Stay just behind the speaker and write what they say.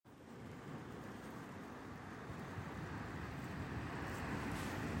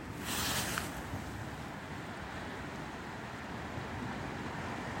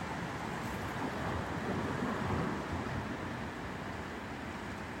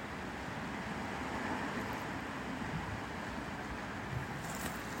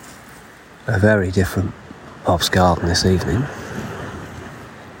a very different Bob's Garden this evening.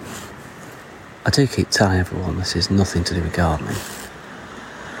 I do keep telling everyone this is nothing to do with gardening.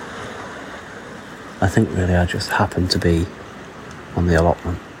 I think really I just happen to be on the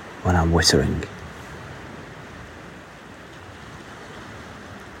allotment when I'm wittering.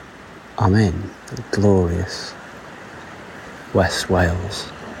 I'm in the glorious West Wales,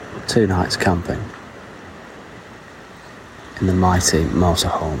 2 nights camping in the mighty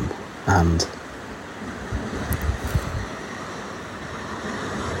motorhome, and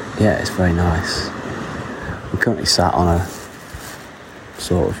yeah, it's very nice. I'm currently sat on a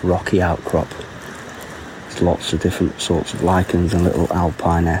sort of rocky outcrop. There's lots of different sorts of lichens and little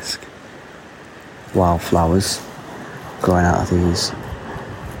alpine-esque wildflowers growing out of these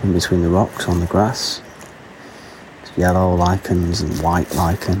in between the rocks on the grass. There's yellow lichens and white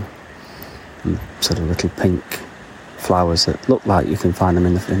lichen and sort of little pink flowers that look like you can find them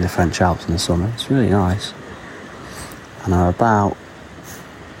in the French Alps in the summer. It's really nice. And I'm about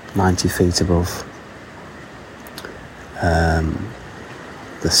 90 feet above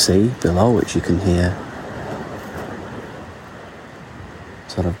the sea below, which you can hear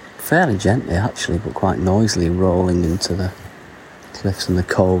sort of fairly gently actually, but quite noisily rolling into the cliffs and the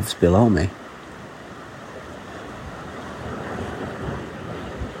coves below me.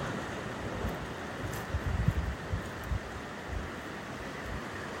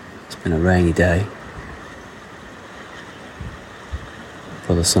 It's been a rainy day.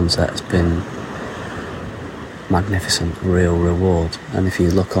 For the sunset has been magnificent, real reward. And if you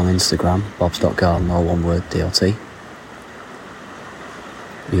look on Instagram, bobs.garden, all one word, DOT,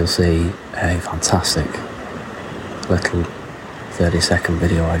 you'll see a fantastic little 30-second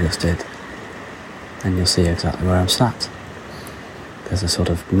video I just did, and you'll see exactly where I'm sat. There's a sort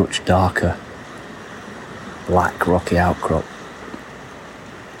of much darker black rocky outcrop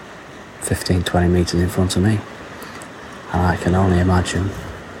 15-20 metres in front of me, and I can only imagine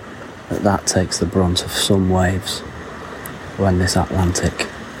that takes the brunt of some waves when this Atlantic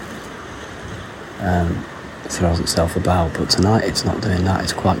throws itself about. But tonight it's not doing that.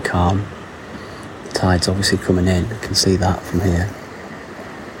 It's quite calm. The tide's obviously coming in. You can see that from here,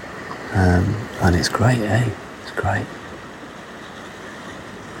 and it's great, it's great,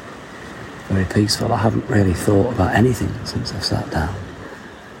 very peaceful. I haven't really thought about anything since I've sat down.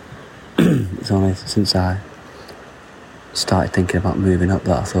 It's only since I started thinking about moving up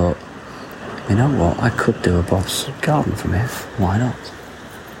that I thought, you know what, I could do a Bob's Garden from here. Why not?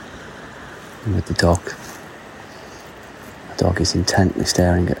 And with the dog is intently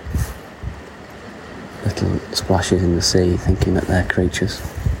staring at little splashes in the sea, thinking that they're creatures.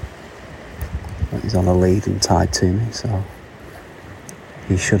 But he's on a lead and tied to me, so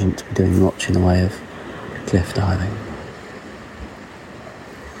he shouldn't be doing much in the way of cliff diving.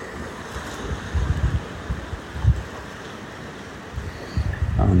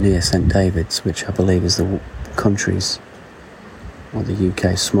 I'm near St David's, which I believe is the country's or the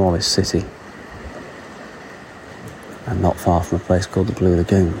UK's smallest city, and not far from a place called the Blue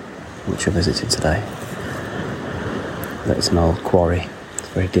Lagoon, which I visited today. But it's an old quarry. It's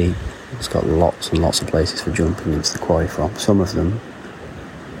very deep. It's got lots and lots of places for jumping into the quarry from. Some of them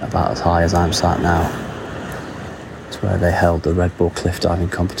about as high as I'm sat now. It's where they held the Red Bull cliff diving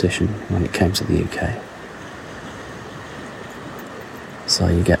competition when it came to the UK. So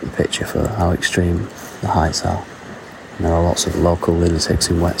you get the picture for how extreme the heights are. And there are lots of local lunatics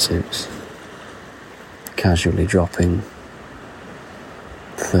in wetsuits casually dropping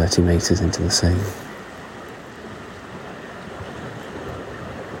 30 metres into the sea.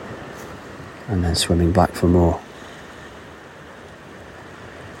 And then swimming back for more.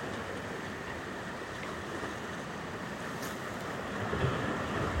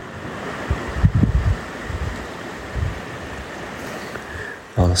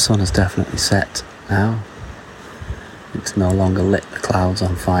 Well, the sun has definitely set now. It's no longer lit the clouds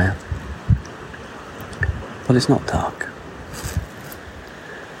on fire. But it's not dark.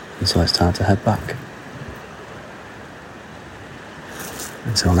 And so it's time to head back.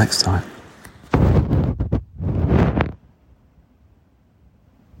 Until next time.